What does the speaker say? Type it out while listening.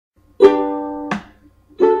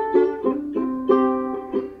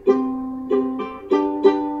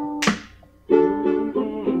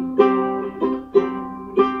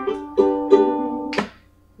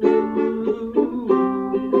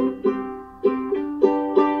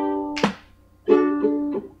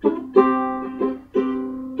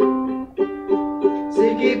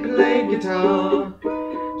guitar,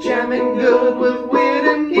 jamming good with Weird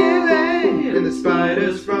and Gilly and the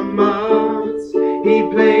spiders from Mars. He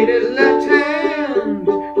played it left hand,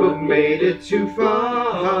 but made it too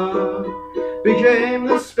far. Became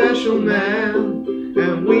the special man,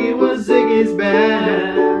 and we were Ziggy's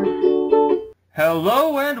band.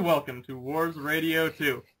 Hello and welcome to Wars Radio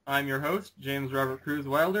 2. I'm your host, James Robert Cruz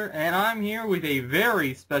Wylder, and I'm here with a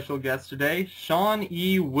very special guest today, Sean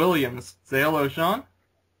E. Williams. Say hello, Sean.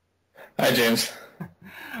 Hi, James.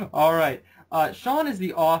 All right. Sean is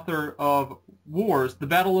the author of Wars, the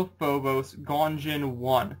Battle of Phobos, Gongen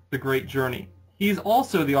 1, The Great Journey. He's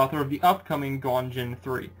also the author of the upcoming Gongen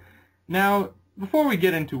 3. Now, before we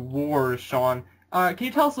get into Wars, Sean, can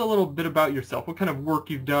you tell us a little bit about yourself? What kind of work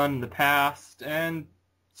you've done in the past, and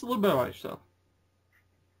just a little bit about yourself.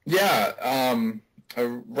 Yeah,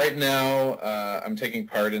 right now I'm taking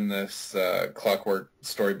part in this Clockwork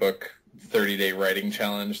Storybook 30-day writing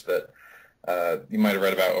challenge that you might have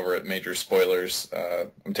read about over at Major Spoilers.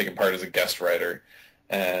 I'm taking part as a guest writer,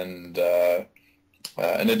 and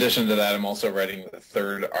in addition to that, I'm also writing the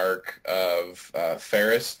third arc of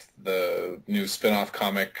Fairest, the new spin-off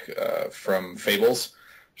comic from Fables,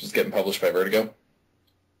 which is getting published by Vertigo.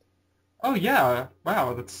 Oh yeah,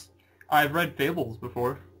 wow, I've read Fables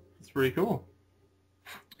before. It's pretty cool.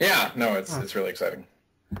 Yeah, no, it's really exciting.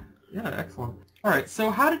 Yeah, excellent. All right, so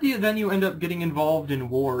how did you end up getting involved in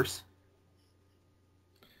Wars?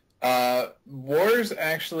 Wars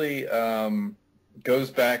actually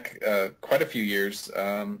goes back quite a few years.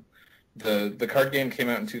 The card game came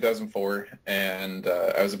out in 2004, and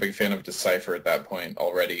I was a big fan of Decipher at that point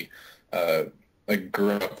already. I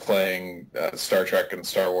grew up playing Star Trek and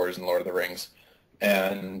Star Wars and Lord of the Rings,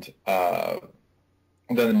 and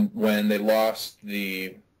then when they lost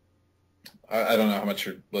I don't know how much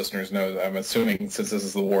your listeners know. I'm assuming since this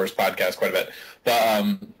is the Wars podcast quite a bit,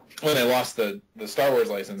 but when they lost the Star Wars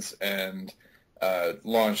license and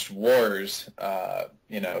launched Wars,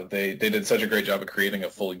 they did such a great job of creating a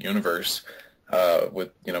full universe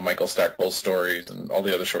with Michael Stackpole's stories and all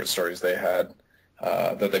the other short stories they had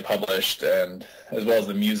that they published, and as well as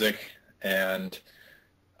the music, and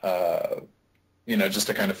just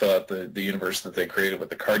to kind of fill out the universe that they created with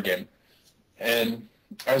the card game. And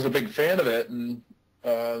I was a big fan of it, and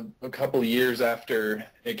a couple of years after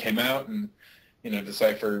it came out, and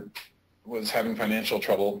Decipher was having financial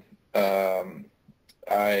trouble,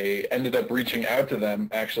 I ended up reaching out to them,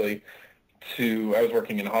 actually. I was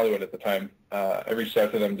working in Hollywood at the time. I reached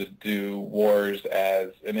out to them to do Wars as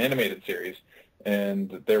an animated series,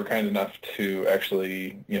 and they were kind enough to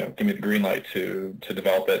actually, give me the green light to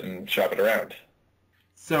develop it and shop it around.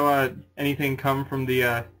 So, anything come from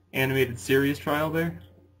the animated series trial there?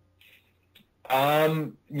 I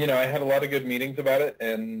had a lot of good meetings about it,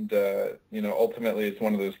 and ultimately it's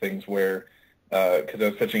one of those things where, because I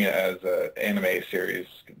was pitching it as an anime series,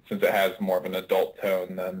 since it has more of an adult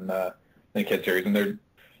tone than a kid series, and there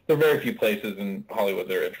are very few places in Hollywood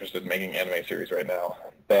that are interested in making anime series right now.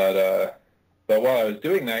 But while I was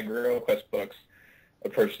doing that, Guerrilla Quest Books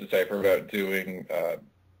approached Decipher about doing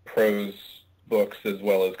prose books as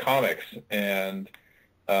well as comics, and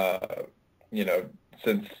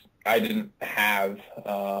since I didn't have,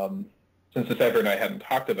 since Decipher and I hadn't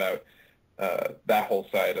talked about that whole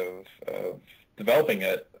side of developing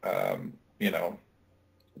it,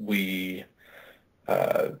 we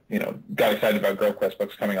got excited about Guerrilla Quest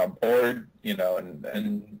Books coming on board,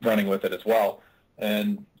 and running with it as well.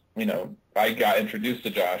 And I got introduced to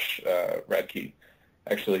Josh Radke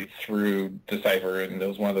actually through Decipher, and it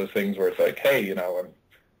was one of those things where it's like, hey,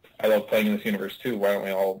 I love playing in this universe too. Why don't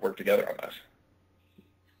we all work together on this?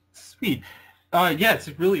 Sweet. Yeah, it's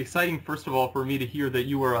really exciting, first of all, for me to hear that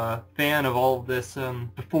you were a fan of all of this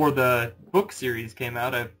before the book series came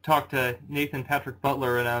out. I've talked to Nathan Patrick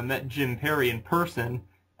Butler, and I met Jim Perry in person,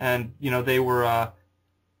 and, they were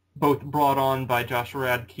both brought on by Josh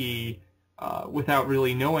Radke without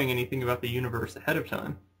really knowing anything about the universe ahead of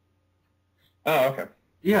time. Oh, okay.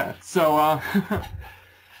 Yeah, so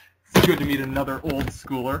it's good to meet another old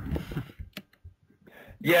schooler.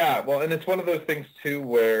 Yeah, well, and it's one of those things too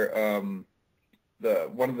where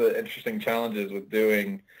one of the interesting challenges with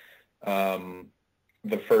doing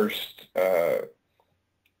the first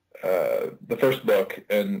book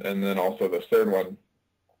and then also the third one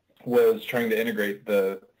was trying to integrate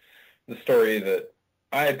the story that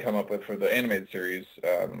I had come up with for the animated series,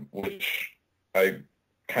 which I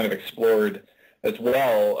kind of explored as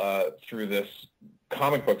well through this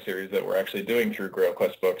comic book series that we're actually doing through Guerrilla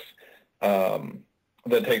Quest Books,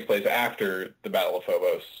 that takes place after the Battle of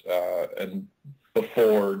Phobos and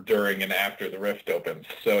before, during, and after the Rift opens.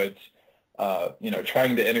 So it's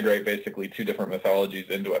trying to integrate basically two different mythologies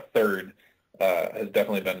into a third has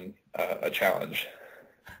definitely been a challenge.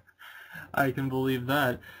 I can believe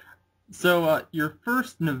that. So your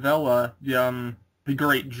first novella, The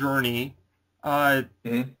Great Journey,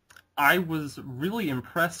 Mm-hmm. I was really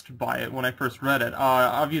impressed by it when I first read it.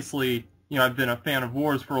 Obviously, I've been a fan of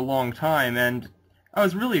wars for a long time, and I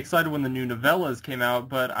was really excited when the new novellas came out,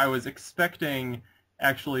 but I was expecting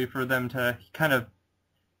actually for them to kind of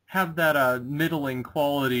have that middling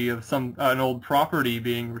quality of an old property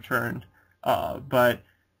being returned. But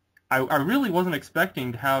I really wasn't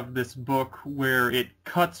expecting to have this book where it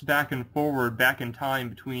cuts back and forward, back in time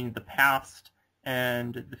between the past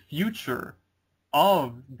and the future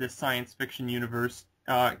of this science fiction universe,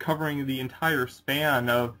 covering the entire span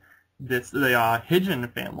of the Hidden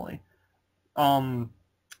family.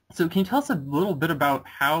 So can you tell us a little bit about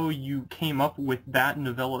how you came up with that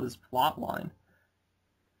novella's plotline?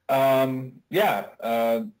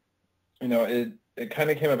 It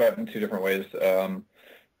kind of came about in two different ways.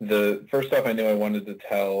 The first off, I knew I wanted to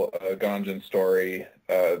tell a Gongen story,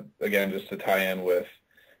 again, just to tie in with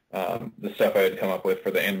the stuff I had come up with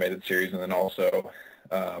for the animated series, and then also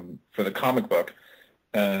for the comic book.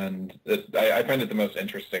 And I find it the most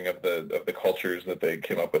interesting of the cultures that they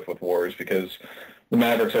came up with wars, because the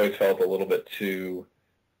Mavericks always felt a little bit too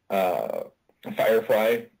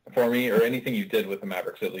Firefly for me, or anything you did with the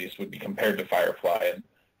Mavericks at least would be compared to Firefly,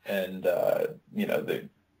 and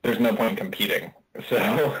there's no point in competing. So,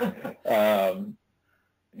 at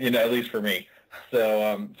least for me.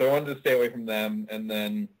 So I wanted to stay away from them, and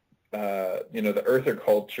then, the Earther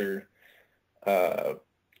culture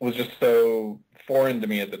was just so foreign to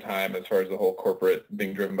me at the time, as far as the whole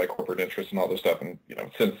being driven by corporate interests and all this stuff. And,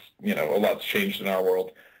 since, a lot's changed in our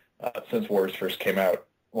world since Wars first came out,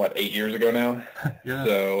 8 years ago now?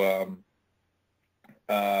 Yeah.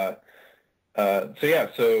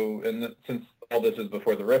 Since all this is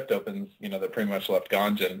before the Rift opens, they pretty much left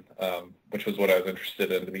Gongen, which was what I was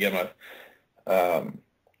interested in to begin with.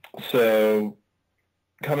 So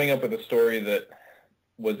coming up with a story that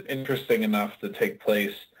was interesting enough to take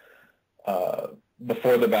place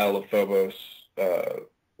before the Battle of Phobos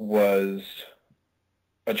was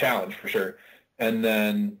a challenge for sure. But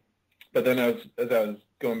then as I was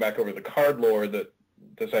going back over the card lore that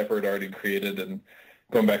Decipher had already created and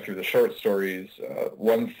going back through the short stories,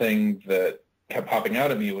 one thing that kept popping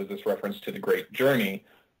out at me was this reference to the Great Journey.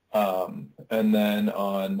 And then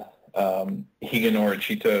on Higanor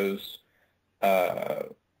Chito's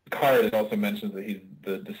card, it also mentions that he's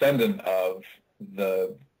the descendant of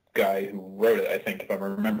the guy who wrote it, I think, if I'm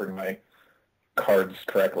remembering my cards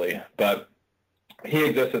correctly. But he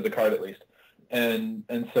exists as a card at least. And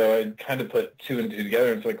so I kind of put two and two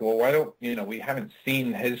together, and it's like, well, why don't, we haven't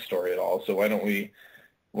seen his story at all, so why don't we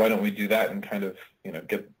do that and kind of,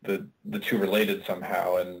 get the two related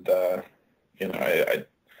somehow? And,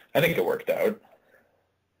 I think it worked out.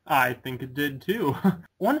 I think it did too.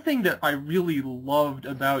 One thing that I really loved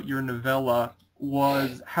about your novella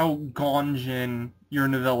was how Gongen your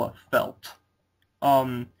novella felt.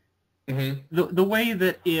 The way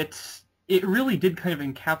that it really did kind of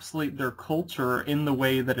encapsulate their culture in the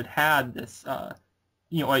way that it had this,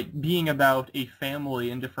 being about a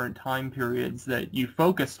family in different time periods that you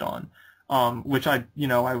focused on, which I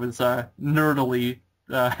was nerdily,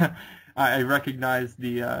 I recognized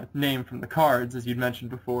the name from the cards, as you'd mentioned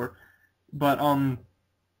before, but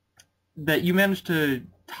that you managed to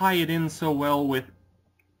tie it in so well with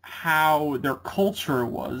how their culture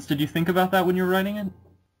was. Did you think about that when you were writing it?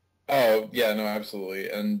 Oh, yeah, no, absolutely.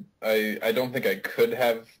 And I don't think I could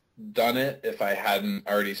have done it if I hadn't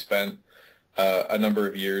already spent a number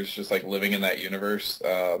of years just like living in that universe.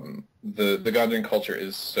 The Gongen culture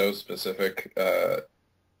is so specific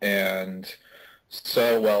and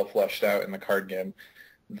so well fleshed out in the card game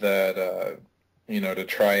that to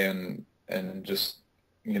try and just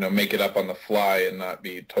make it up on the fly and not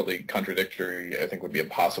be totally contradictory, I think would be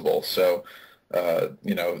impossible. So just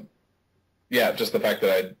the fact that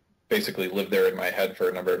I'd basically lived there in my head for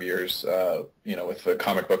a number of years, with the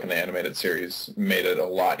comic book and the animated series, made it a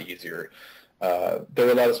lot easier. There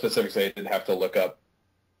were a lot of specifics I did have to look up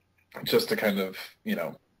just to kind of,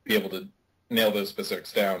 be able to nail those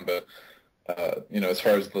specifics down. But, as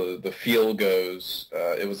far as the feel goes,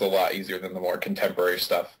 it was a lot easier than the more contemporary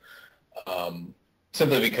stuff.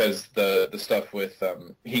 Simply because the stuff with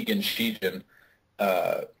Hegan Shijin,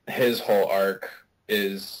 his whole arc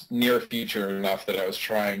is near future enough that I was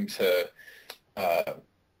trying to,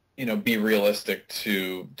 be realistic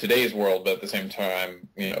to today's world, but at the same time,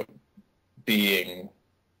 being,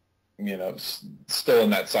 still in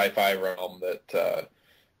that sci-fi realm that,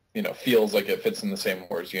 feels like it fits in the same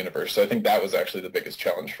Wars universe. So I think that was actually the biggest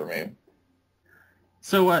challenge for me.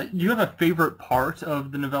 So, do you have a favorite part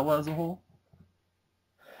of the novella as a whole?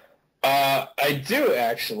 I do,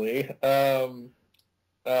 actually. It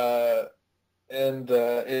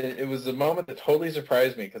was a moment that totally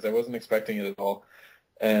surprised me because I wasn't expecting it at all.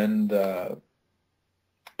 And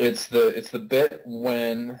it's the bit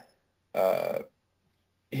when Higanor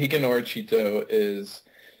Chito is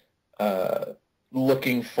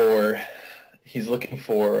looking for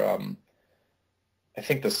I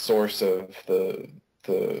think the source of the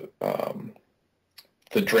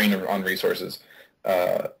drain on resources,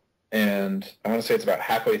 and I want to say it's about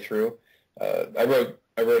halfway through. I wrote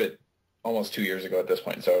it almost 2 years ago at this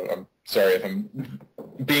point, so I'm sorry if I'm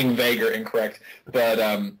being vague or incorrect. But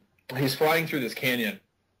he's flying through this canyon,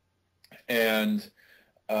 and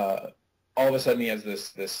all of a sudden he has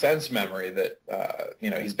this sense memory that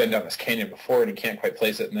he's been down this canyon before and he can't quite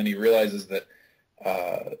place it, and then he realizes that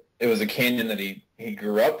it was a canyon that he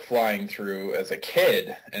grew up flying through as a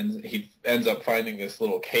kid, and he ends up finding this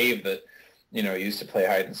little cave that he used to play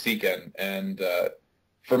hide and seek in. And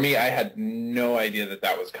for me, I had no idea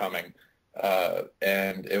that was coming,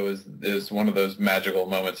 and it was one of those magical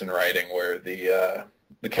moments in writing where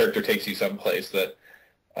the character takes you someplace that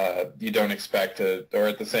you don't expect to, or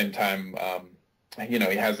at the same time, he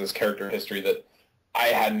has this character history that I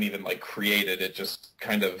hadn't even created. It just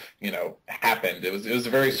kind of happened. It was a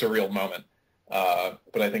very surreal moment,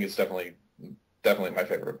 but I think it's definitely my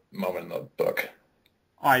favorite moment in the book.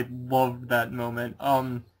 I loved that moment.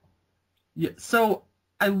 Yeah, so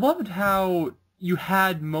I loved how you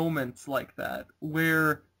had moments like that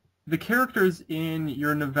where the characters in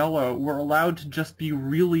your novella were allowed to just be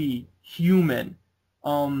really human.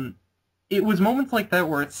 It was moments like that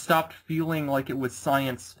where it stopped feeling like it was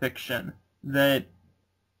science fiction. That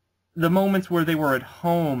the moments where they were at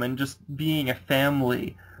home and just being a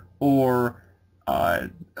family, or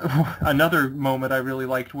another moment I really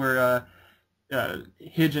liked where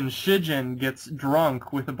Hijin Shijin gets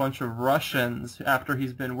drunk with a bunch of Russians after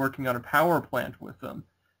he's been working on a power plant with them.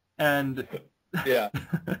 And yeah,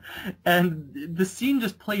 and the scene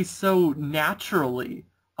just plays so naturally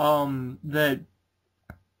that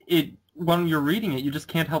when you're reading it, you just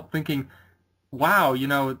can't help thinking, wow,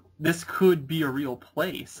 this could be a real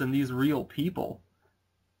place and these real people.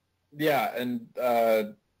 Yeah, and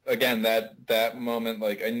again, that moment,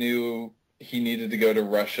 I knew he needed to go to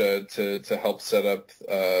Russia to help set up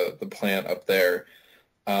the plant up there.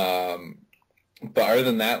 But other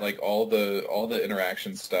than that, all the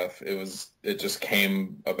interaction stuff, it just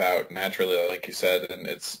came about naturally, like you said, and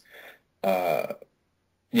it's I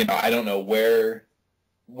don't know where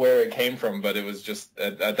it came from, but it was just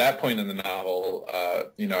at that point in the novel,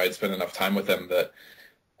 I'd spent enough time with him that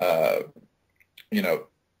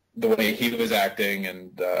the way he was acting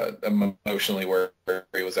and emotionally where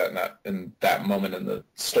he was at in that moment in the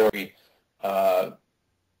story,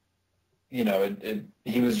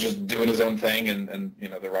 he was just doing his own thing, and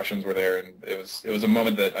the Russians were there, and it was a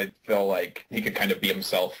moment that I felt like he could kind of be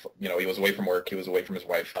himself. He was away from work, he was away from his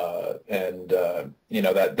wife, and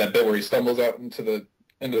that bit where he stumbles out into the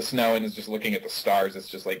snow and is just looking at the stars. It's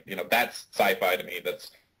just that's sci-fi to me.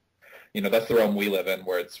 That's that's the realm we live in,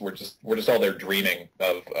 where we're just all there dreaming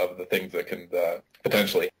of the things that can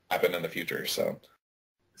potentially happen in the future.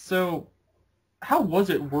 So how was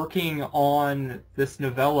it working on this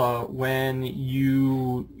novella when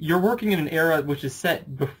you're working in an era which is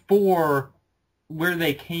set before where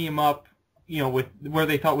they came up, with where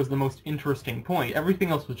they thought was the most interesting point? Everything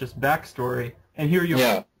else was just backstory, and here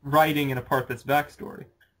you're writing in a part that's backstory.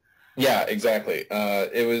 Yeah, exactly.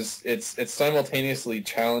 It's simultaneously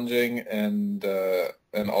challenging and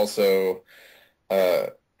also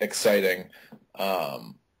exciting.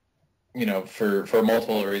 For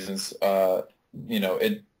multiple reasons. For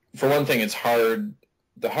one thing, it's hard.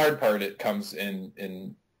 The hard part, it comes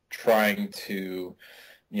in trying to,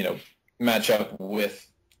 match up with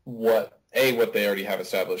what they already have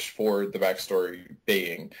established for the backstory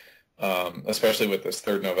being, especially with this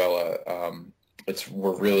third novella.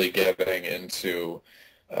 We're really getting into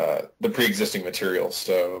the pre-existing material,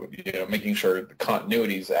 so making sure the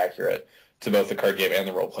continuity is accurate to both the card game and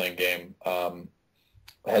the role-playing game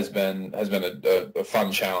has been a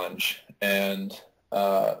fun challenge, and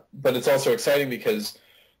but it's also exciting because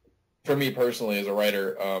for me personally as a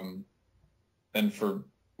writer, and for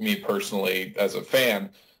me personally as a fan,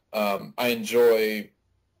 I enjoy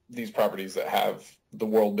these properties that have the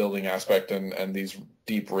world building aspect and these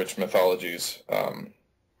deep, rich mythologies.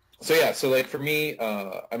 So for me,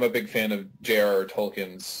 I'm a big fan of J.R.R.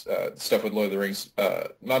 Tolkien's stuff with Lord of the Rings,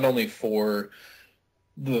 not only for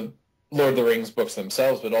the Lord of the Rings books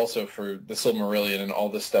themselves, but also for the Silmarillion and all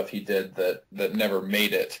the stuff he did that never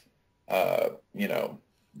made it,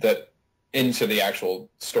 that into the actual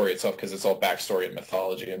story itself, because it's all backstory and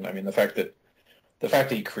mythology. And I mean, the fact that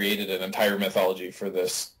he created an entire mythology for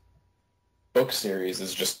this book series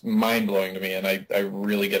is just mind-blowing to me, and I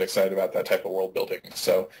really get excited about that type of world building.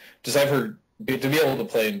 So to be able to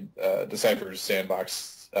play in Decipher's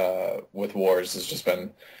sandbox with Wars has just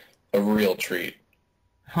been a real treat.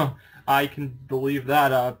 Huh, I can believe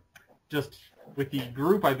that. Just with the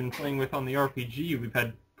group I've been playing with on the RPG, we've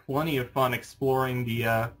had plenty of fun exploring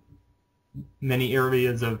the many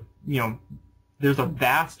areas of, there's a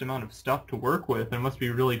vast amount of stuff to work with, and it must be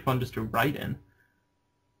really fun just to write in.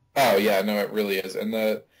 Oh yeah, no, it really is, and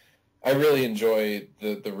I really enjoy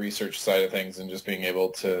the research side of things and just being able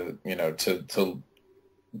to to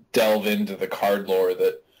delve into the card lore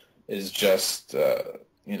that is just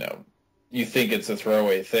you think it's a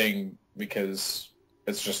throwaway thing because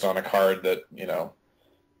it's just on a card that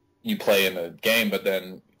you play in a game, but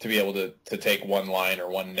then to be able to take one line or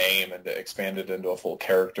one name and to expand it into a full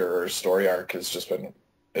character or story arc has just been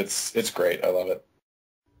it's great. I love it.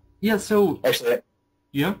 Yeah. So actually,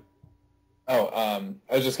 yeah. Oh,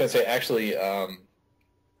 I was just gonna say actually,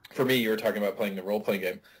 for me, you were talking about playing the role playing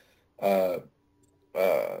game.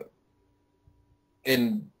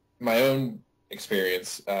 In my own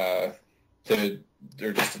experience, just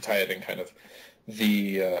to tie it in, kind of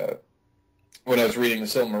when I was reading the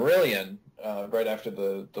Silmarillion, right after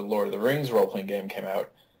the Lord of the Rings role-playing game came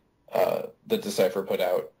out, that Decipher put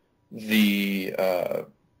out,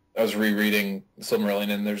 I was rereading Silmarillion,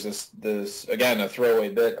 and there's this again a throwaway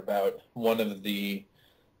bit about one of the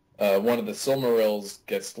Silmarils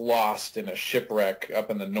gets lost in a shipwreck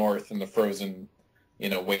up in the north in the frozen,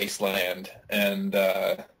 wasteland, and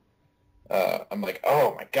I'm like,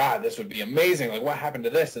 oh my God, this would be amazing! Like, what happened to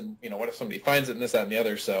this? And what if somebody finds it and this, that, and the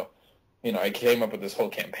other? So, I came up with this whole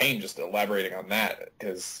campaign just elaborating on that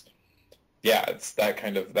because, yeah, it's that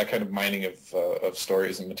kind of mining of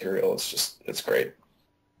stories and material. It's great.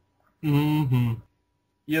 Mm-hmm.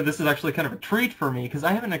 Yeah, this is actually kind of a treat for me because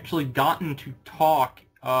I haven't actually gotten to talk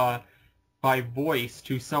by voice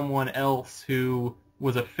to someone else who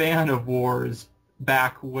was a fan of Wars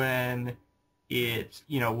back when it,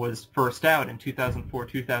 was first out in 2004,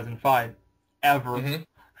 2005, ever.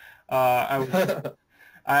 Mm-hmm.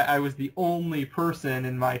 I was the only person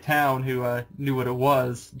in my town who knew what it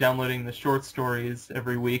was, downloading the short stories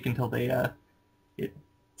every week until the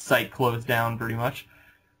site closed down, pretty much.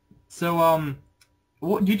 So,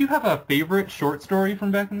 did you have a favorite short story from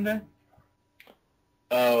back in the day?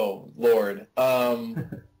 Oh, Lord.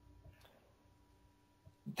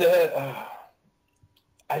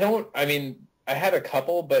 I had a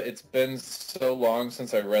couple, but it's been so long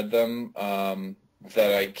since I read them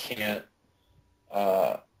that I can't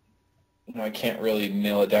really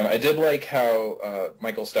nail it down. I did like how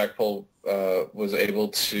Michael Stackpole was able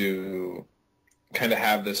to kind of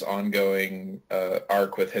have this ongoing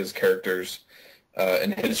arc with his characters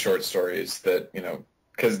and his short stories that,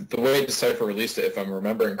 because the way Decipher released it, if I'm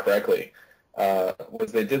remembering correctly,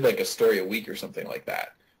 was they did like a story a week or something like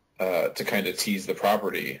that to kind of tease the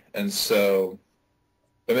property. And so,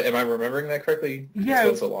 am I remembering that correctly? Yeah, it's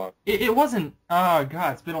been so long. It wasn't, oh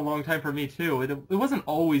God, it's been a long time for me too. It wasn't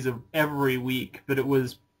always every week, but it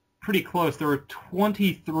was pretty close. There were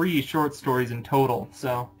 23 short stories in total,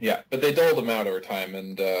 so. Yeah, but they doled them out over time,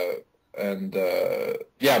 and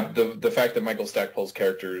yeah, the fact that Michael Stackpole's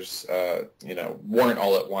characters, weren't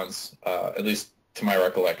all at once, at least to my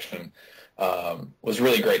recollection, was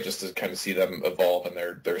really great just to kind of see them evolve and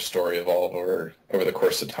their story evolve over the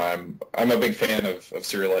course of time. I'm a big fan of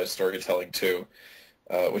serialized storytelling too,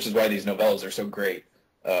 which is why these novellas are so great,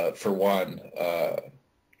 for one.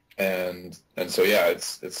 And so yeah,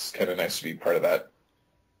 it's kind of nice to be part of that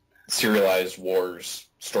serialized Wars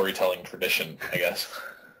storytelling tradition, I guess.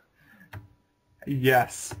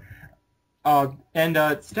 Yes. And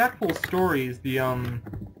Stackpole's stories, the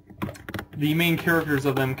main characters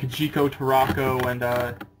of them, Kajiko Tarako and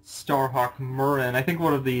Starhawk Murren, I think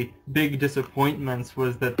one of the big disappointments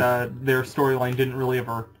was that their storyline didn't really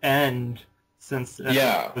ever end since it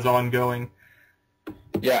was ongoing.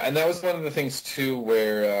 Yeah, and that was one of the things too,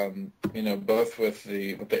 where both with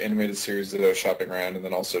the animated series that I was shopping around, and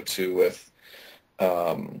then also too with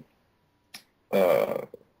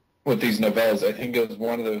these novellas, I think it was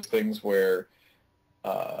one of those things where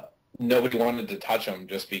nobody wanted to touch them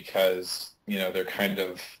just because they're kind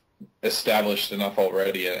of established enough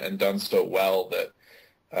already and done so well that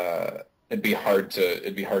it'd be hard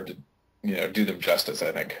to do them justice,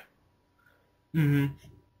 I think. Mm-hmm.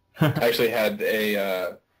 I actually had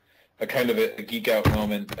a kind of a geek out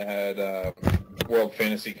moment at World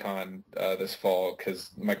Fantasy Con this fall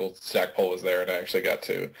because Michael Stackpole was there, and I actually got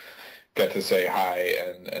to say hi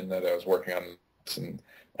and that I was working on this. And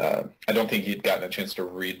I don't think he'd gotten a chance to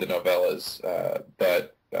read the novellas,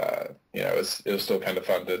 but it was still kind of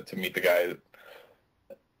fun to meet the guy that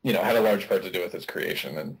had a large part to do with his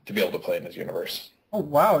creation and to be able to play in his universe. Oh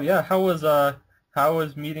wow, yeah. How was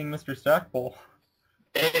meeting Mr. Stackpole?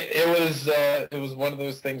 It was one of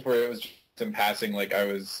those things where it was just in passing. Like I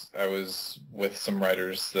was with some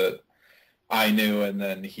writers that I knew, and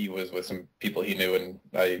then he was with some people he knew, and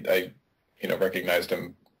I recognized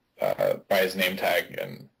him by his name tag,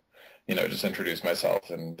 and just introduced myself,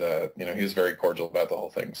 and he was very cordial about the whole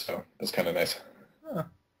thing, so it was kind of nice. Huh.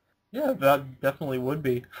 Yeah, that definitely would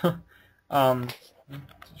be. Of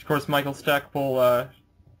course, Michael Stackpole,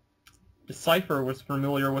 Decipher was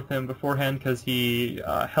familiar with him beforehand because he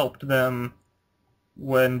helped them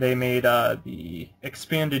when they made the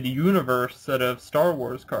expanded universe set of Star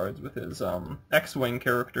Wars cards with his X-Wing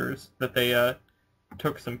characters that they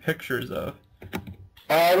took some pictures of.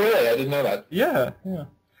 Really? I didn't know that. Yeah.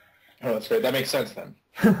 Oh, that's great. That makes sense then.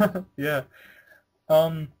 Yeah.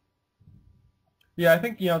 Yeah, I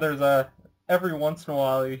think, there's every once in a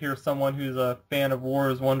while you hear someone who's a fan of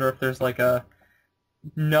Wars wonder if there's like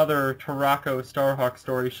another Tarako Starhawk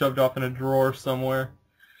story shoved off in a drawer somewhere.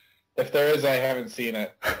 If there is, I haven't seen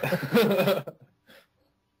it.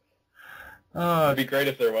 It'd be great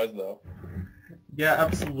if there was, though. Yeah,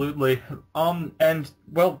 absolutely. And,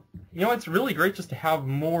 well, it's really great just to have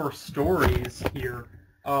more stories here.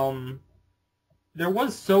 There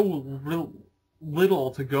was so little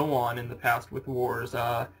to go on in the past with Wars.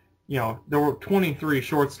 There were 23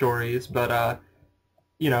 short stories, but,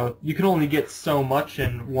 you can only get so much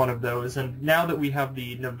in one of those. And now that we have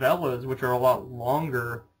the novellas, which are a lot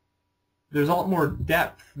longer, there's a lot more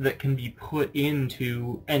depth that can be put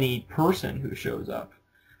into any person who shows up.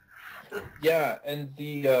 Yeah, and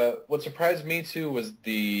the what surprised me too was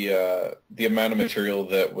the amount of material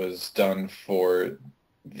that was done for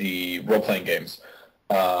the role-playing games.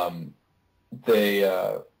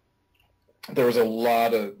 There's a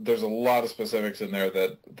lot of specifics in there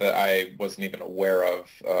that I wasn't even aware of,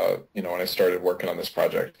 when I started working on this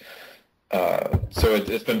project. So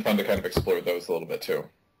it's been fun to kind of explore those a little bit too.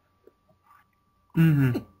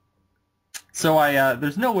 Mm-hmm. So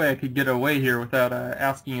there's no way I could get away here without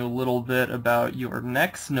asking you a little bit about your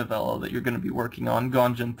next novella that you're going to be working on,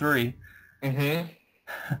 Gongen 3. Mm-hmm.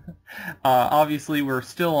 Obviously, we're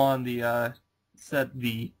still on the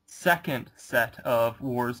second set of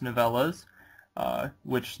Wars novellas,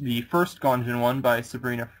 which the first Gongen one by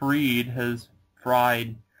Sabrina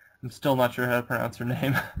Fried, I'm still not sure how to pronounce her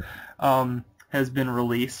name, has been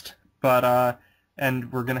released. But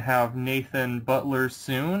and we're going to have Nathan Butler's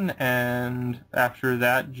soon, and after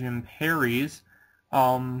that, Jim Perry's.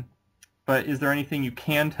 But is there anything you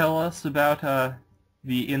can tell us about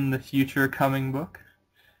the in the future coming book?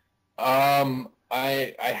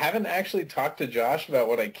 I haven't actually talked to Josh about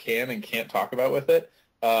what I can and can't talk about with it.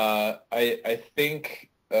 I think,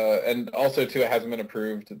 and also too, it hasn't been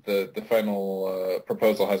approved. The final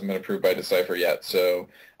proposal hasn't been approved by Decipher yet, so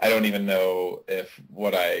I don't even know if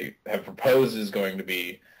what I have proposed is going to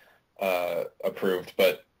be approved.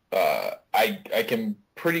 But I can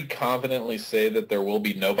pretty confidently say that there will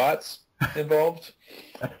be no bots involved,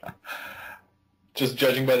 just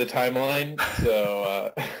judging by the timeline.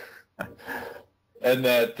 So. And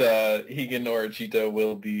that Higan Norachito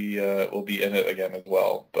will be in it again as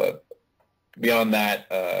well, but beyond that,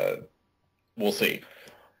 we'll see.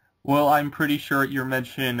 Well, I'm pretty sure at your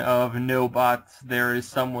mention of no bots, there is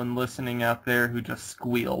someone listening out there who just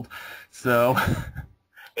squealed. So,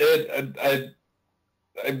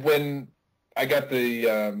 when I got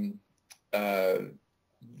the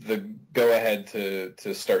go ahead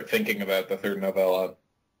to start thinking about the third novella,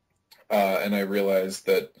 and I realized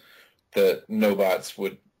that no bots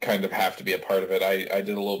would kind of have to be a part of it, I did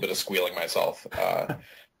a little bit of squealing myself.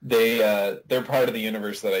 They're part of the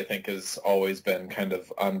universe that I think has always been kind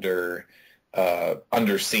of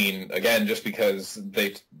underseen, again, just because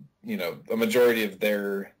they, a majority of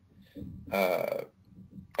their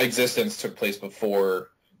existence took place before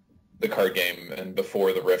the card game and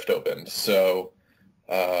before the Rift opened. So,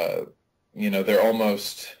 they're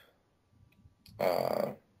almost,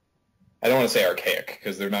 I don't want to say archaic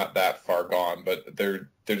because they're not that far gone, but they're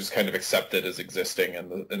just kind of accepted as existing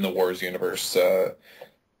in the Wars universe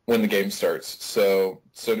when the game starts. So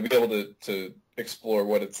to be able to explore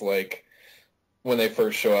what it's like when they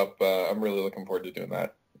first show up, I'm really looking forward to doing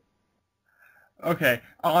that. Okay,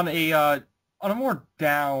 on on a more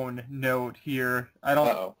down note here, I don't.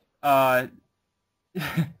 Uh-oh. Uh,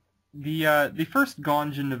 the first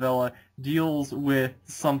Gongen novella deals with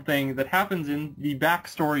something that happens in the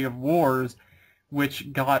backstory of wars,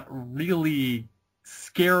 which got really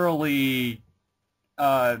scarily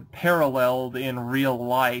paralleled in real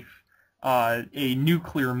life. A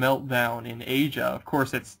nuclear meltdown in Asia. Of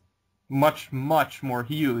course, it's much, much more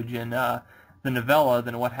huge in the novella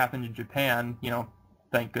than what happened in Japan.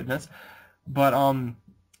 Thank goodness. But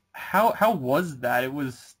how was that? It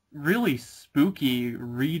was really spooky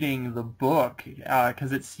reading the book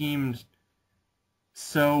because it seemed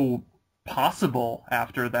so possible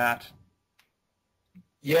after that.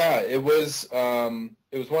 Yeah, it was one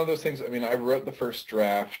of those things. I mean, I wrote the first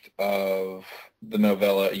draft of the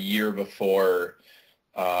novella a year before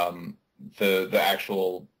the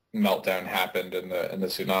actual meltdown happened in the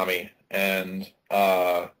tsunami, and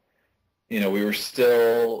we were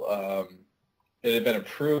still it had been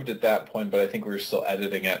approved at that point, but I think we were still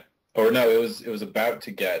editing it. Or no, it was about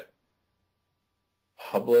to get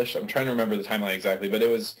published. I'm trying to remember the timeline exactly, but it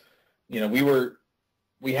was,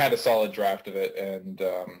 we had a solid draft of it, and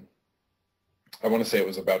I want to say it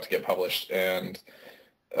was about to get published, and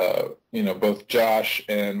both Josh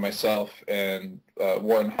and myself and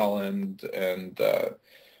Warren Holland and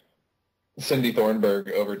Cindy Thornburg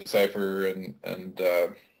over at Decipher, and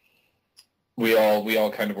we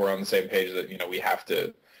all kind of were on the same page that we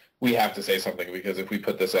have to say something, because if we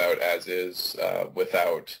put this out as is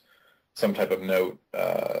without some type of note,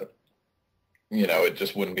 it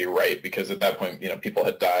just wouldn't be right, because at that point, people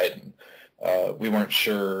had died, and we weren't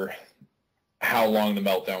sure how long the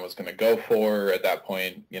meltdown was going to go for. At that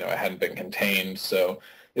point, it hadn't been contained, so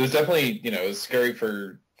it was definitely, it was scary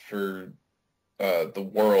for the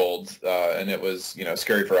world, and it was,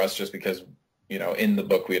 scary for us just because, in the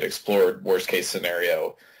book we had explored worst case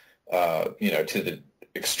scenario, to the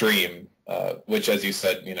extreme, which, as you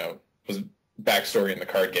said, was backstory in the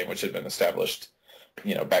card game, which had been established,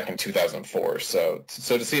 back in 2004. So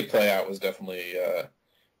to see it play out was definitely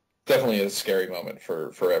a scary moment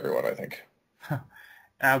for everyone, I think.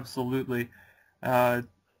 Absolutely.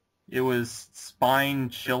 It was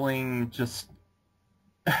spine-chilling just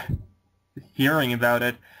hearing about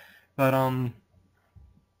it. But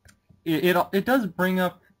it does bring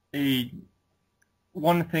up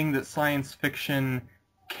one thing that science fiction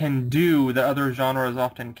can do that other genres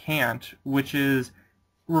often can't, which is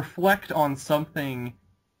reflect on something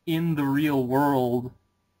in the real world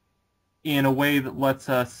in a way that lets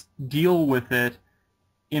us deal with it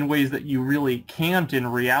in ways that you really can't in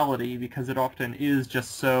reality, because it often is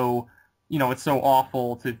just so, it's so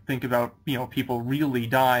awful to think about, people really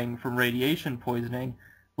dying from radiation poisoning.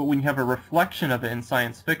 But when you have a reflection of it in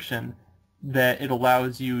science fiction, that it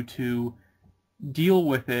allows you to deal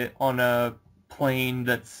with it on a plane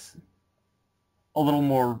that's a little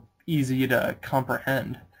more easy to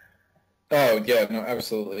comprehend. Oh, yeah, no,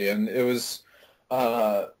 absolutely. And it was,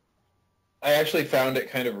 I actually found it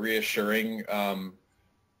kind of reassuring,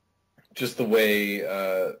 just the way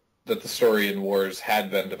that the story in Wars had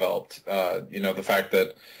been developed. The fact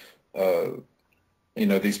that,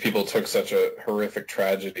 these people took such a horrific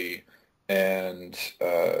tragedy and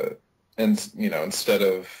instead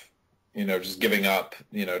of, just giving up,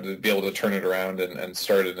 to be able to turn it around and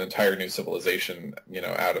start an entire new civilization,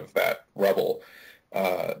 out of that rubble.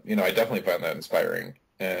 I definitely found that inspiring.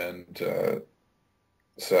 And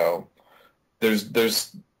so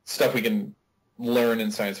there's stuff we can learn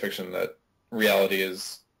in science fiction that reality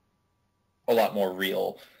is a lot more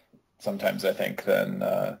real sometimes, I think, than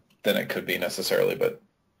it could be necessarily. But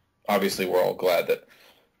obviously we're all glad that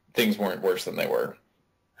things weren't worse than they were.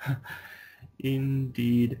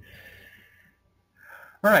 Indeed.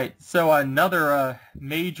 All right, so another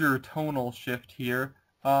major tonal shift here.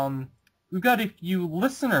 We've got a few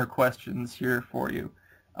listener questions here for you.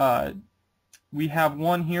 We have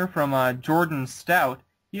one here from Jordan Stout.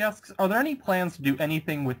 He asks, are there any plans to do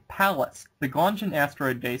anything with Pallas, the Gongen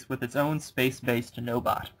asteroid base with its own space-based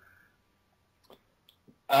Nobot?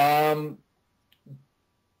 Do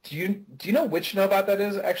you know which Nobot that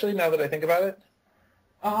is, actually, now that I think about it?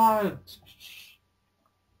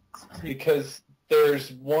 Because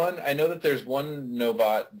I know that there's one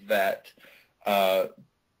Nobot that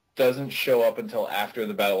doesn't show up until after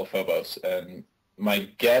the Battle of Phobos, and my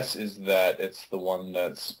guess is that it's the one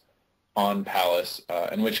that's on Pallas,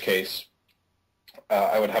 in which case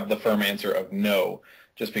I would have the firm answer of no,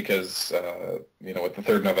 just because, with the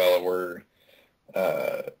third novella, we're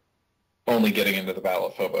only getting into the Battle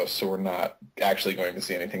of Phobos, so we're not actually going to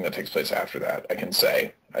see anything that takes place after that, I can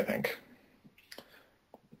say, I think.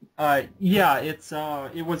 Yeah,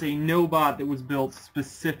 it was a no-bot that was built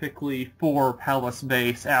specifically for Palace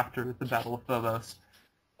Base after the Battle of Phobos.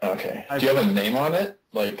 Okay. Do you have a name on it?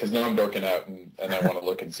 Like, because now I'm dorking out, and I want to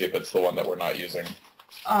look and see if it's the one that we're not using.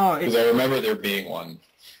 Oh, because I remember there being one.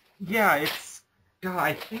 Yeah,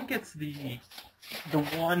 I think it's the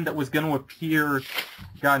one that was going to appear.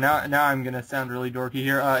 God, now I'm going to sound really dorky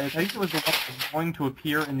here. I think it was the one that was going to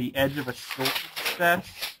appear in the Edge of a Sword set.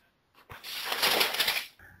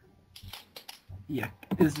 Yeah,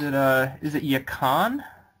 is it Yakan?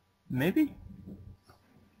 Maybe.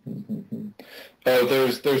 Oh,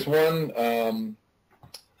 there's one.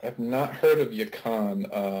 I've not heard of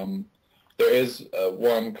Yakan. There is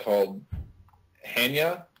one called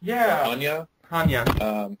Hanya. Yeah. Hanya.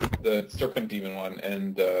 The Serpent Demon one,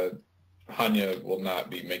 and Hanya will not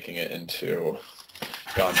be making it into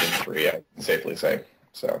Gongen 3, I can safely say.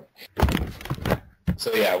 So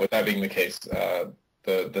yeah, with that being the case, the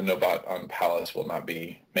Nobot on Palace will not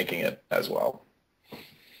be making it as well.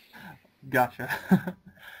 Gotcha.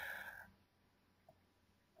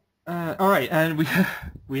 All right, and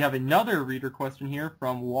we have another reader question here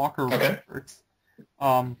from Walker Roberts.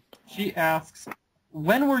 She asks,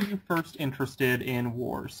 when were you first interested in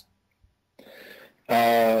wars?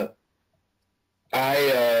 Yeah,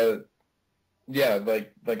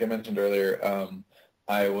 like I mentioned earlier,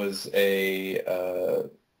 I was a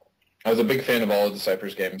big fan of all of the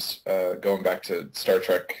Cypress games, going back to Star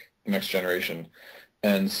Trek: The Next Generation,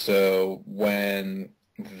 and so when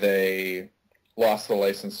they lost the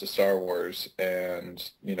license to Star Wars and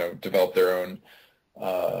developed their own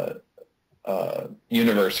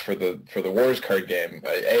universe for the Wars card game.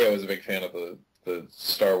 I was a big fan of the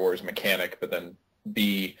Star Wars mechanic, but then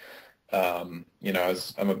B, I'm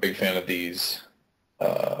a big fan of these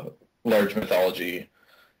large mythology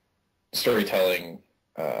storytelling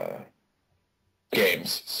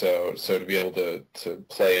games. So to be able to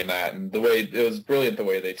play in that, and it was brilliant the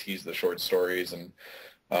way they teased the short stories, and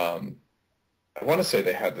I want to say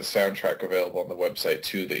they had the soundtrack available on the website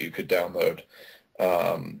too that you could download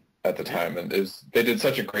at the time, and they did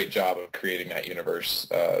such a great job of creating that universe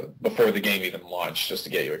before the game even launched, just to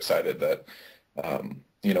get you excited that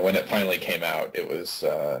when it finally came out, it was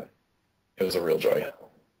a real joy.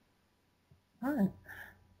 All right.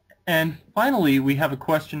 And finally, we have a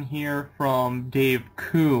question here from Dave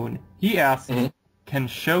Kuhn. He asks, can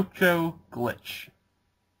Shoujo glitch?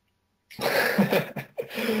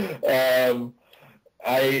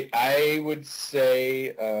 I would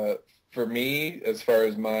say, for me, as far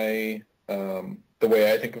as my the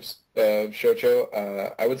way I think of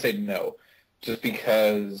Shoujo, I would say no, just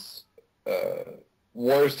because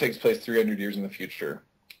Wars takes place 300 years in the future,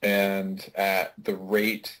 and at the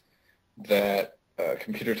rate that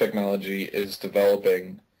computer technology is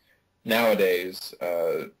developing nowadays,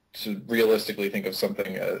 to realistically think of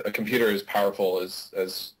something, a computer as powerful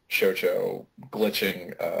as Shoujo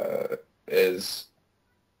glitching is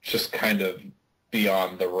just kind of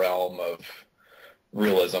beyond the realm of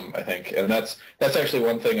realism, I think. And that's actually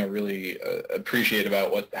one thing I really appreciate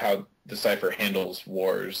about how Decipher handles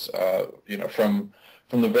Wars, from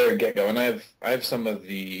the very get-go. And I have some of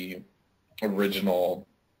the original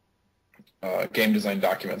game design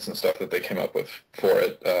documents and stuff that they came up with for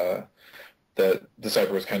it, that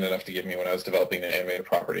Decipher was kind enough to give me when I was developing the animated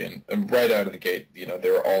property. And right out of the gate, they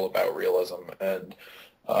were all about realism. And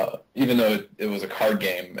even though it was a card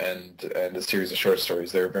game and a series of short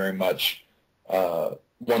stories, they were very much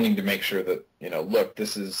wanting to make sure that, look,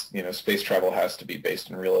 this is, space travel has to be based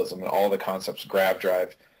in realism, and all the concepts, grav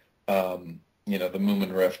drive, the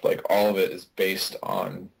Moomin Rift, like all of it is based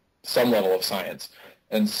on some level of science.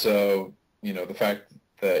 And so, the fact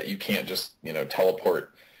that you can't just,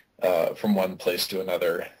 teleport from one place to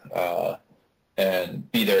another and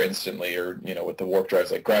be there instantly, or, with the warp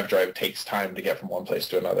drives, like grav drive takes time to get from one place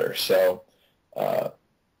to another. So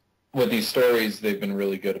with these stories, they've been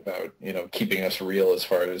really good about, keeping us real as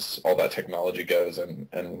far as all that technology goes, and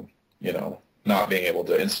not being able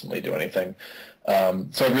to instantly do anything.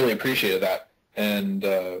 So I really appreciated that. And,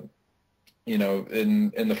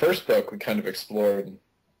 in the first book, we kind of explored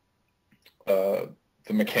the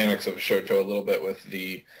mechanics of Shoujo a little bit with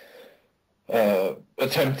the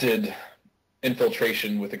attempted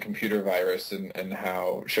infiltration with a computer virus, and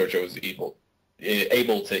how Shoujo is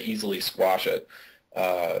able to easily squash it.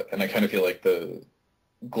 And I kind of feel like the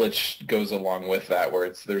glitch goes along with that,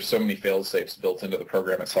 where there's so many fail-safes built into the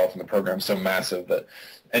program itself, and the program's so massive that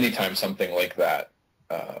anytime something like that,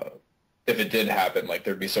 if it did happen, like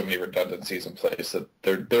there'd be so many redundancies in place that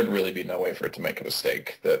there'd really be no way for it to make a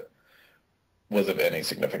mistake that was of any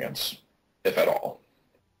significance, if at all.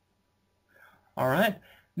 All right.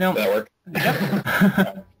 Now, That work?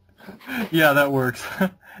 yep. Yeah, that works.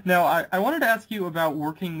 Now, I wanted to ask you about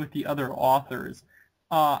working with the other authors.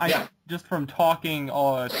 Just from talking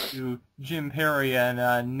to Jim Perry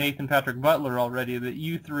and Nathan Patrick Butler already, that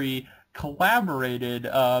you three collaborated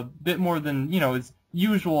a bit more than, is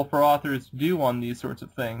usual for authors to do on these sorts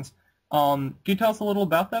of things. Can you tell us a little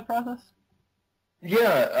about that process?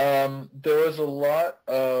 Yeah, there was a lot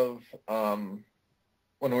of,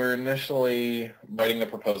 when we were initially writing the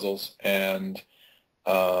proposals and,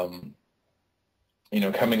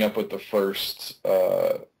 coming up with the first,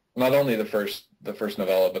 not only the first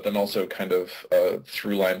novella, but then also kind of a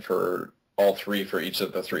through line for all three for each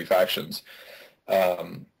of the three factions.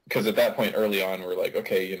 Because at that point early on, we're like,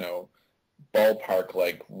 okay, ballpark,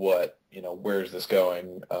 like what, where's this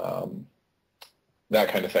going? That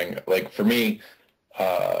kind of thing. Like for me,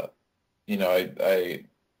 I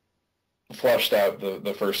fleshed out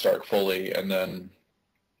the first arc fully, and then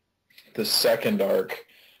the second arc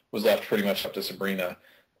was left pretty much up to Sabrina.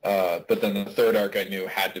 But then the third arc I knew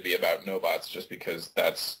had to be about Nobots just because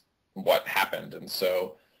that's what happened. And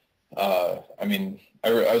so, I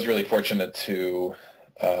was really fortunate to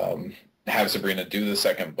have Sabrina do the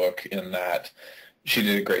second book in that she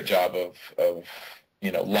did a great job of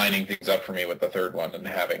lining things up for me with the third one and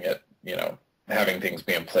having it, having things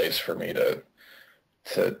be in place for me to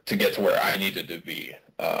get to where I needed to be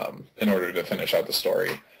in order to finish out the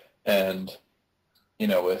story. And,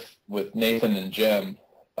 with Nathan and Jim,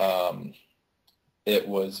 it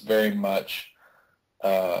was very much,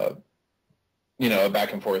 a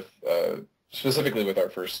back and forth, specifically with our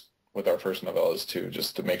first novellas too,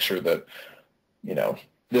 just to make sure that,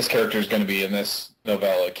 this character is going to be in this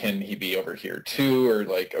novella. Can he be over here too? Or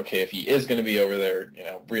like, okay, if he is going to be over there,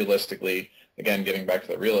 realistically, again, getting back to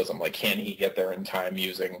the realism, like, can he get there in time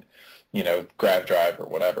using, grav drive or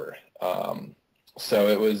whatever? So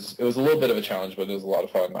it was a little bit of a challenge, but it was a lot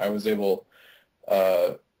of fun. I was able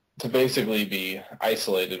to basically be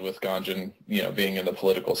isolated with Gongen, being in the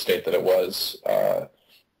political state that it was,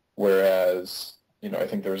 whereas, I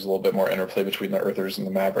think there was a little bit more interplay between the Earthers and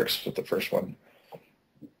the Mavericks with the first one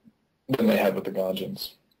than they had with the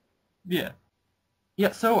Gongens. Yeah.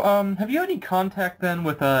 Yeah, so have you had any contact then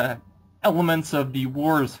with elements of the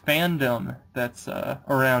Wars fandom that's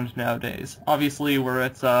around nowadays? Obviously, where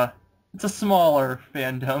it's a smaller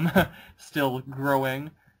fandom, still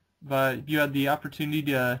growing, but have you had the opportunity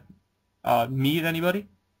to meet anybody?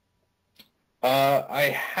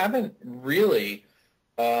 I haven't really,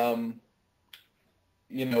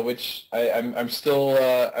 which I'm still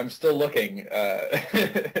looking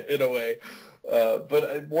in a way.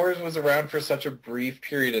 But Wars was around for such a brief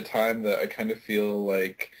period of time that I kind of feel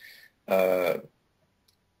like it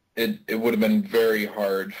would have been very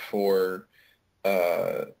hard for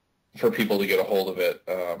people to get a hold of it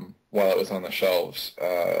while it was on the shelves.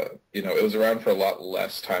 It was around for a lot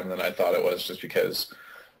less time than I thought it was, just because,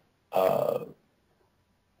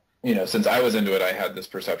 since I was into it, I had this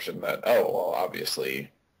perception that, oh, well,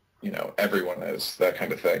 obviously, everyone is that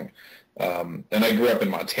kind of thing. And I grew up in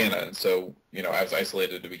Montana, and so, I was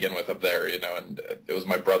isolated to begin with up there, and it was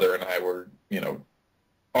my brother and I were,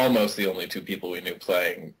 almost the only two people we knew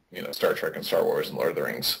playing, Star Trek and Star Wars and Lord of the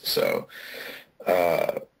Rings. So,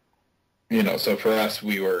 so for us,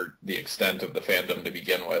 we were the extent of the fandom to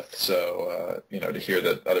begin with. So, to hear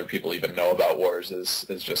that other people even know about Wars is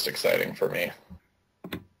just exciting for me.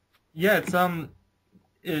 Yeah,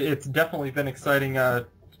 it's definitely been exciting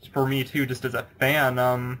for me too, just as a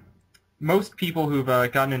fan. Most people who've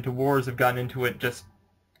gotten into Wars have gotten into it just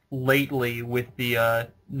lately with the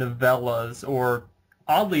novellas, or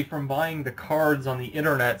oddly from buying the cards on the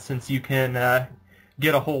internet, since you can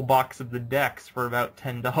get a whole box of the decks for about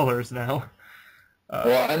 $10 now.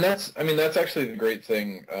 Well, and that's actually the great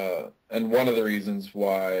thing, and one of the reasons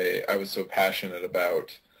why I was so passionate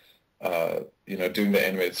about, doing the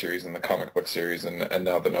animated series and the comic book series and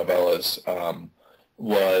now the novellas,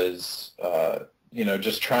 was,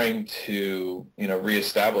 just trying to,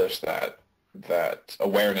 reestablish that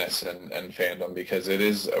awareness and fandom, because it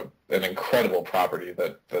is an incredible property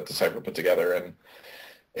that Decipher put together, and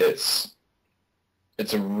it's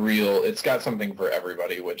got something for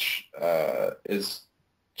everybody, which is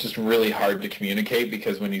just really hard to communicate,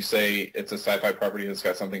 because when you say it's a sci-fi property that's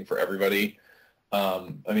got something for everybody,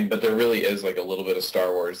 but there really is like a little bit of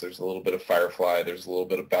Star Wars, there's a little bit of Firefly, there's a little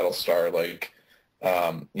bit of Battlestar, like,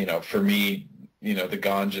 for me, the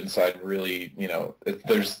Gongen side really,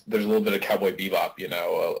 there's a little bit of Cowboy Bebop,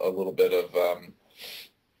 a little bit of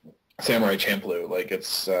Samurai Champloo, like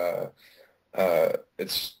it's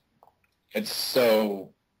so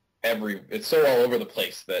all over the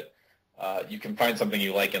place that you can find something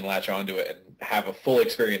you like and latch onto it and have a full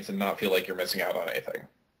experience and not feel like you're missing out on anything.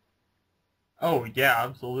 Oh yeah,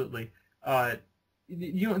 absolutely. The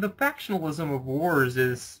factionalism of wars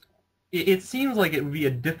is, it seems like it would be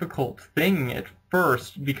a difficult thing at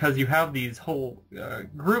first because you have these whole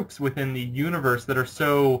groups within the universe that are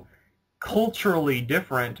so culturally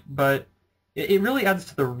different, but it really adds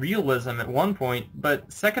to the realism at one point.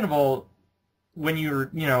 But second of all, when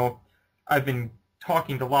I've been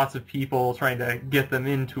talking to lots of people trying to get them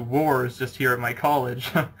into wars just here at my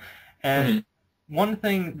college, and one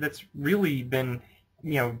thing that's really been,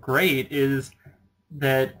 great is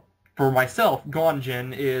that for myself,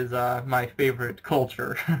 Gongen is my favorite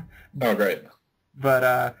culture. Oh, great.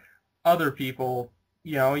 But other people,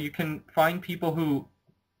 you can find people who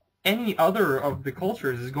any other of the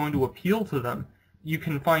cultures is going to appeal to them. You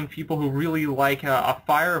can find people who really like a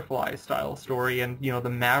Firefly-style story, and, the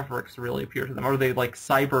Mavericks really appeal to them, or they like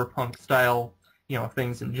cyberpunk-style,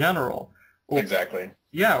 things in general. Exactly.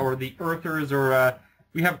 Yeah, or the Earthers, or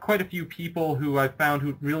we have quite a few people who I've found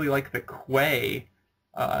who really like the Quay,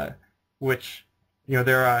 which,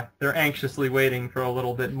 they're anxiously waiting for a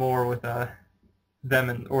little bit more with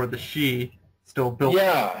them or the She still built.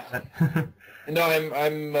 Yeah. No,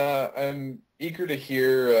 I'm eager to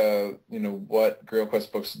hear what Grail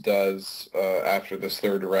Quest Books does after this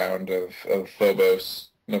third round of Phobos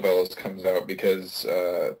novellas comes out, because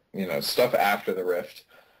stuff after the Rift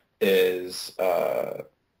is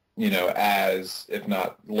as, if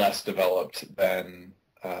not less developed than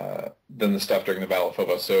the stuff during the Battle of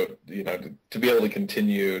Phobos. So to be able to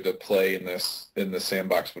continue to play in this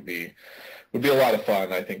sandbox would be a lot of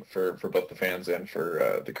fun, I think, for both the fans and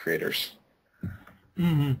for the creators.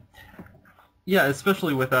 Mm-hmm. Yeah,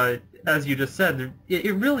 especially with, as you just said,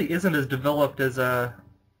 it really isn't as developed as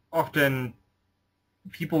often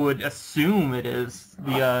people would assume it is.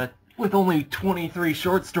 With only 23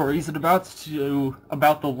 short stories, it about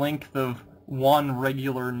the length of one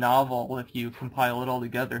regular novel if you compile it all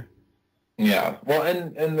together. Yeah, well,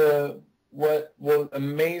 and what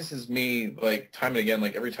amazes me, like, time and again,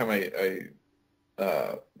 like every time I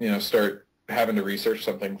start having to research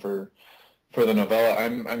something for the novella,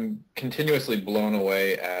 I'm continuously blown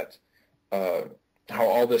away at how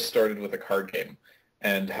all this started with a card game,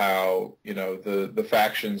 and how the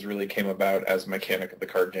factions really came about as a mechanic of the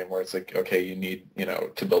card game, where it's like, okay, you need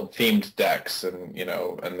to build themed decks and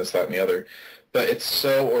and this, that, and the other, but it's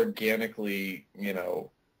so organically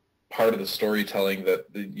part of the storytelling that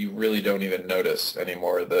you really don't even notice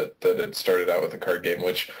anymore that it started out with a card game,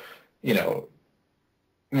 which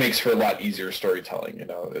makes for a lot easier storytelling.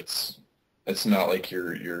 It's not like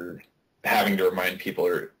you're having to remind people,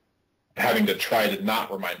 or having to try to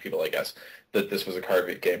not remind people, I guess, that this was a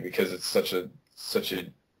card game, because it's such a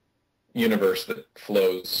universe that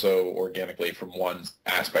flows so organically from one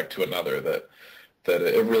aspect to another that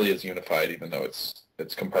it really is unified, even though it's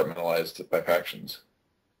compartmentalized by factions.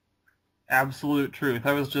 Absolute truth.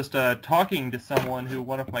 I was just talking to someone who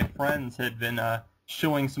one of my friends had been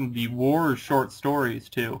showing some of the Wars short stories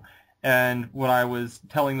to. And when I was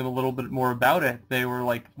telling them a little bit more about it, they were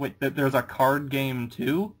like, wait, there's a card game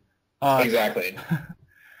too? Exactly.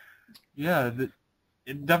 Yeah,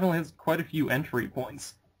 it definitely has quite a few entry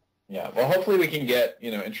points. Yeah, well, hopefully we can get,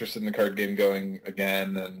 interested in the card game going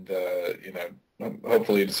again, and,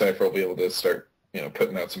 hopefully Decipher will be able to start,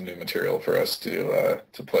 putting out some new material for us to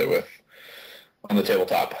play with on the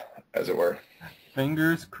tabletop, as it were.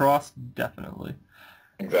 Fingers crossed, definitely.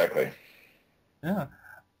 Exactly. Yeah.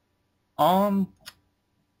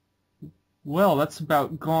 Well, that's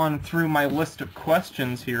about gone through my list of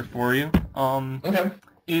questions here for you. Okay.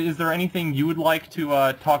 Is there anything you would like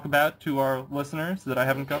to talk about to our listeners that I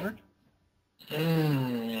haven't covered?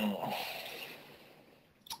 I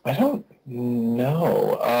don't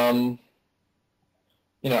know.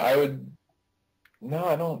 I would. No,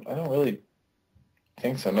 I don't really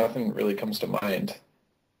think so. Nothing really comes to mind.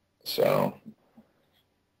 So.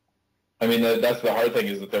 I mean, that's the hard thing,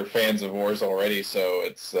 is that they're fans of Wars already, so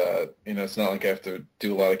it's it's not like I have to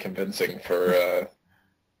do a lot of convincing for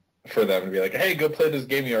them to be like, hey, go play this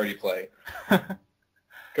game you already play.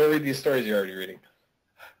 Go read these stories you're already reading.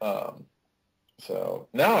 So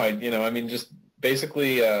no, I mean, just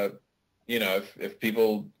basically, if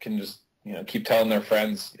people can just keep telling their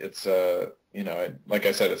friends, it's like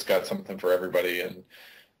I said, it's got something for everybody, and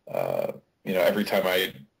every time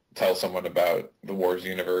I tell someone about the Wars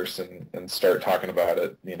universe and start talking about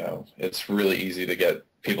it, it's really easy to get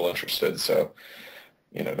people interested. So,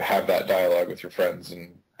 to have that dialogue with your friends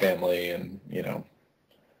and family, and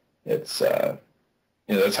it's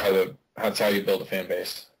that's how you build a fan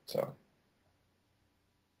base. So.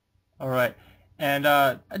 All right. And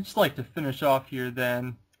I'd just like to finish off here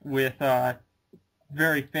then with a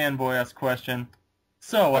very fanboy-esque question.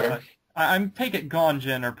 So, Okay. I take it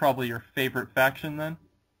Gongen are probably your favorite faction then?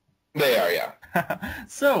 They are, yeah.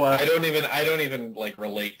 So, I don't even like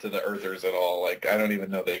relate to the Earthers at all. Like I don't even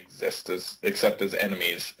know they exist except as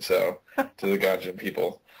enemies. So to the Gongen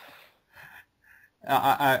people.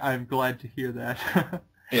 I'm glad to hear that.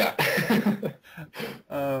 Yeah.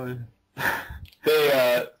 uh,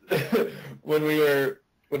 They when we were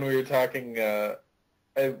talking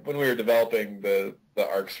when we were developing the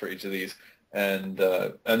arcs for each of these, and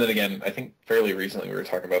then again, I think fairly recently we were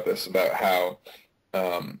talking about this, about how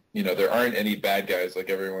there aren't any bad guys. Like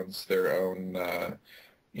everyone's their own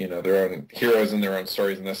their own heroes and their own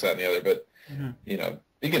stories and this, that, and the other. But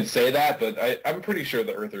you can say that, but I'm pretty sure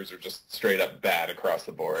the Earthers are just straight up bad across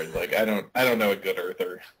the board. Like I don't know a good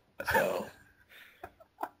Earther, so.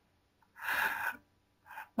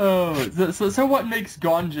 Oh, so what makes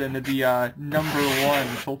Gongen the number one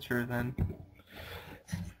culture then?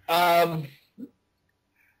 Well,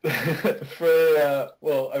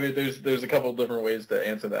 I mean, there's a couple different ways to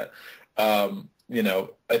answer that. I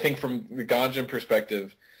think from the Gongen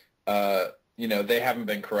perspective, they haven't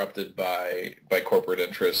been corrupted by corporate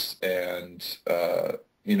interests, and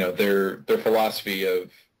their philosophy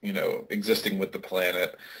of existing with the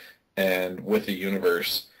planet and with the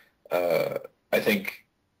universe, I think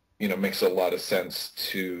makes a lot of sense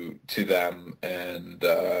to them, and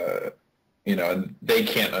and they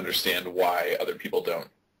can't understand why other people don't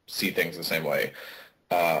see things the same way,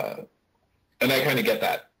 and I kind of get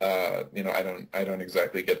that. I don't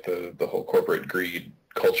exactly get the whole corporate greed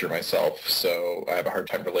culture myself, so I have a hard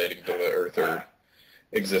time relating to the Earther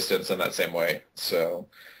existence in that same way. So,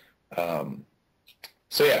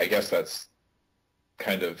 yeah, I guess that's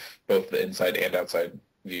kind of both the inside and outside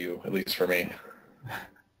view, at least for me.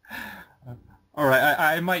 All right,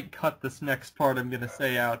 I might cut this next part I'm gonna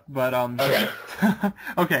say out, but Okay.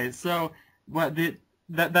 okay, so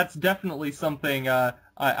that's definitely something I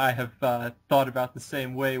have thought about the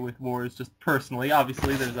same way with wars, just personally.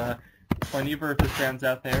 Obviously, there's plenty of Earther fans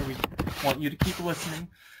out there. We want you to keep listening,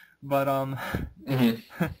 but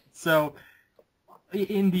so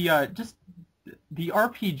in the just the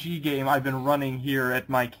RPG game I've been running here at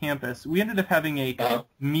my campus, we ended up having a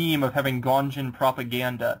meme of having Gongen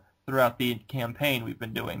propaganda throughout the campaign we've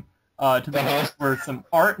been doing. To the point where some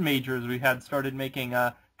art majors we had started making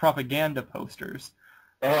propaganda posters.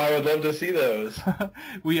 Oh, I would love to see those.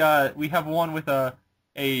 We have one with the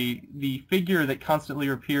figure that constantly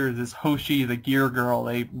appears is Hoshi the Gear Girl,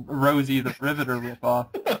 a Rosie the Riveter ripoff.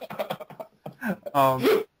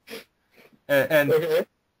 And Okay.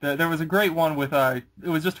 there was a great one with it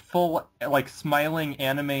was just full like smiling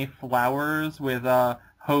anime flowers with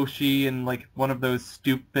Hoshi and like one of those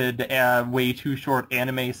stupid way too short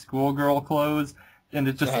anime schoolgirl clothes, and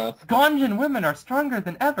it's just Gongen women are stronger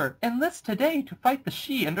than ever. Enlist today to fight the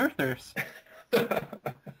She and Earthers.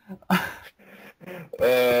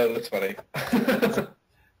 That's funny.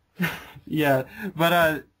 Yeah,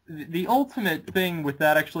 but the ultimate thing with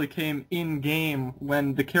that actually came in-game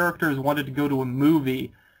when the characters wanted to go to a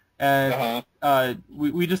movie, and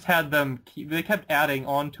we just had them, they kept adding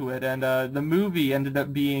onto it, and the movie ended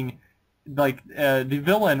up being, like, the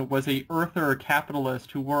villain was a Earther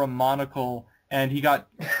capitalist who wore a monocle, and he got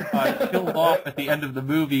killed off at the end of the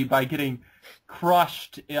movie by getting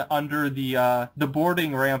crushed under the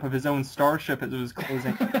boarding ramp of his own starship as it was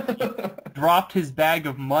closing. Dropped his bag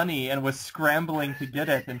of money and was scrambling to get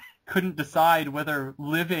it and couldn't decide whether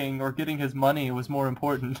living or getting his money was more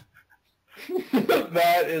important.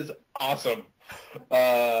 That is awesome.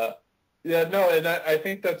 Yeah, no, and I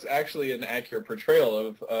think that's actually an accurate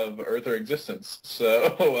portrayal of Earther existence.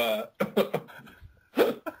 So,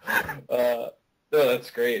 no, that's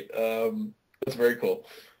great. That's very cool.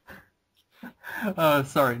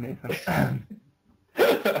 Sorry, Nathan.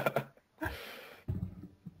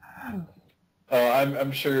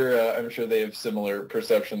 I'm sure they have similar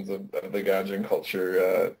perceptions of the Gongen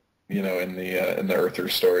culture, in the Earther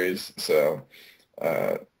stories. So,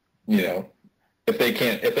 if they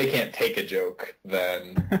can't take a joke,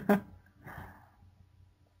 then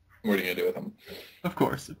what are you gonna do with them? Of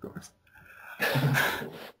course.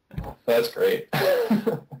 That's great.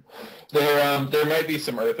 There might be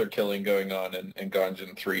some Earther killing going on in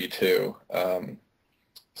Gongen 3 too.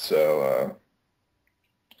 So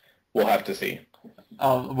we'll have to see.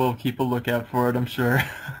 We'll keep a lookout for it, I'm sure.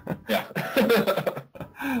 Yeah.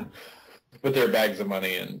 With their bags of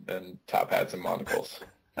money and top hats and monocles.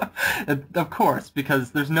 Of course,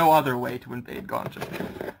 because there's no other way to invade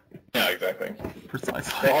Gongen. Yeah, exactly.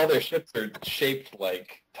 Precisely. Well, all their ships are shaped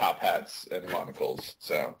like top hats and monocles.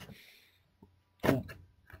 So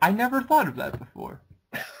I never thought of that before.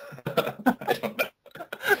 I don't know.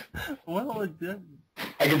 Well,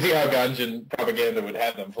 I can see how Gongen propaganda would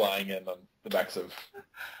have them flying in on the backs of,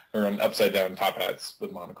 or on upside-down top hats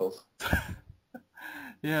with monocles.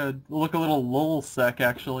 Yeah, look a little lulsec,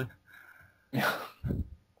 actually.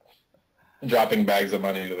 Dropping bags of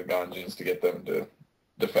money to the Gongens to get them to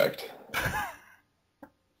defect.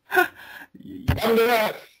 Come to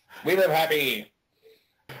us! We live happy!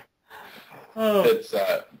 Oh.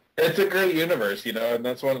 It's a great universe, you know, and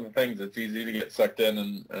that's one of the things. It's easy to get sucked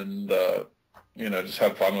in and you know, just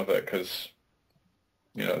have fun with it because,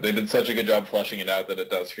 you know, they did such a good job fleshing it out that it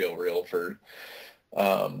does feel real for,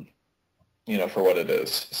 you know, for what it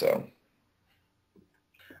is. So.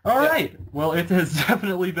 All right. Well, it has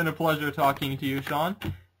definitely been a pleasure talking to you, Sean.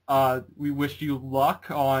 We wish you luck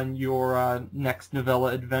on your next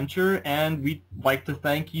novella adventure, and we'd like to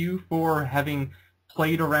thank you for having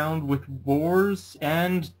played around with wars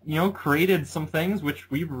and, you know, created some things which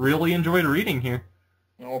we've really enjoyed reading here.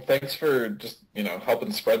 Well, thanks for just, you know,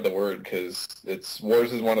 helping spread the word, because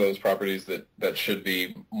wars is one of those properties that should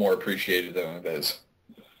be more appreciated than it is.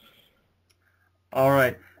 All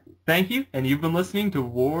right. Thank you, and you've been listening to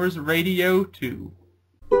Wars Radio 2.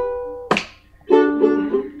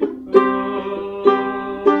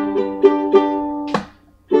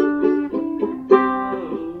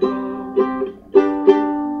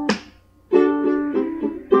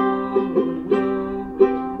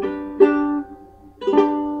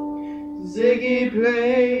 Ziggy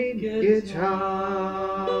played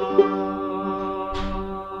guitar.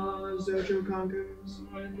 Zotro conquers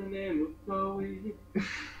in the name of Bowie.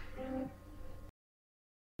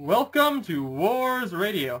 Welcome to Wars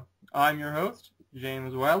Radio. I'm your host,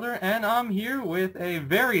 James Wylder, and I'm here with a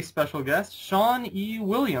very special guest, Sean E.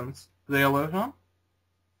 Williams. Say hello, Sean.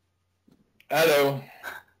 Hello.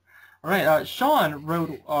 All right, Sean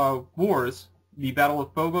wrote Wars, the Battle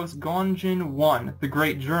of Phobos, Gongen 1, The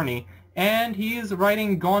Great Journey, and he's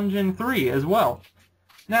writing Gongen 3 as well.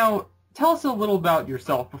 Now, tell us a little about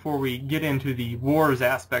yourself before we get into the wars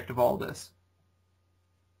aspect of all this.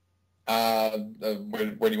 Where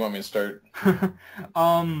do you want me to start?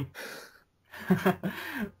 Well,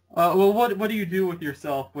 what do you do with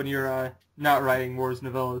yourself when you're not writing wars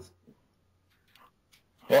novellas?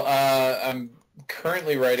 Well, I'm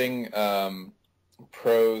currently writing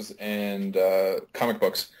prose and comic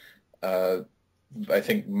books. I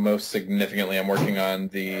think most significantly, I'm working on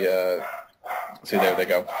the. See, there they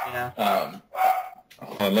go. Yeah.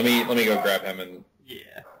 Hold on, let me go grab him and.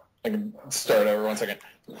 Yeah. I can start over 1 second.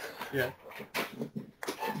 Yeah.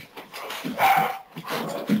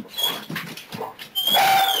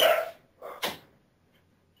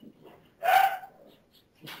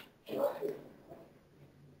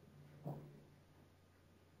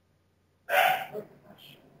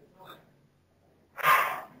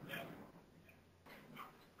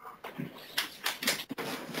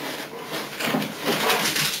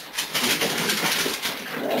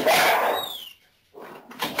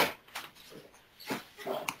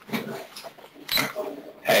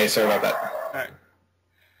 Hey, sorry about that. All right.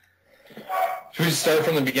 Should we start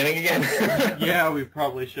from the beginning again? Yeah, we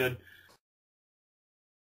probably should.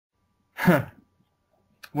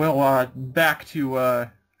 Well, back to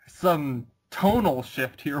some tonal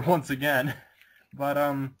shift here once again.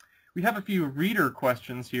 But we have a few reader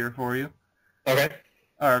questions here for you. Okay.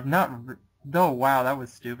 Not. Oh, wow, that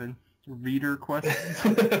was stupid. Reader questions.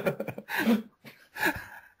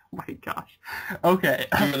 My gosh. Okay.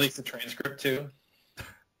 Can you release the transcript too?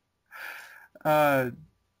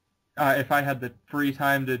 If I had the free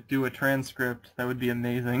time to do a transcript, that would be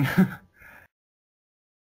amazing.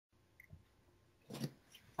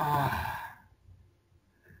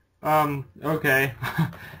 Okay.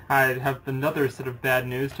 I have another set of bad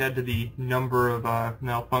news to add to the number of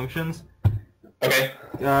malfunctions. Okay.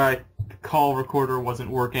 Call recorder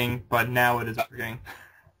wasn't working, but now it is working.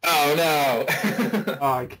 Oh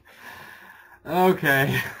no.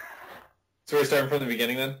 Okay. So we're starting from the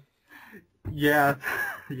beginning then? Yeah.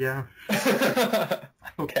 Yeah.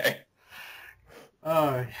 Okay.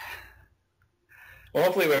 Uh, Well,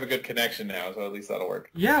 hopefully we have a good connection now, so at least that'll work.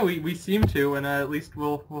 Yeah, we seem to, and at least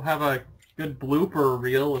we'll have a good blooper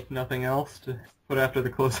reel, if nothing else, to put after the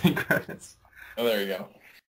closing credits. Oh, there you go.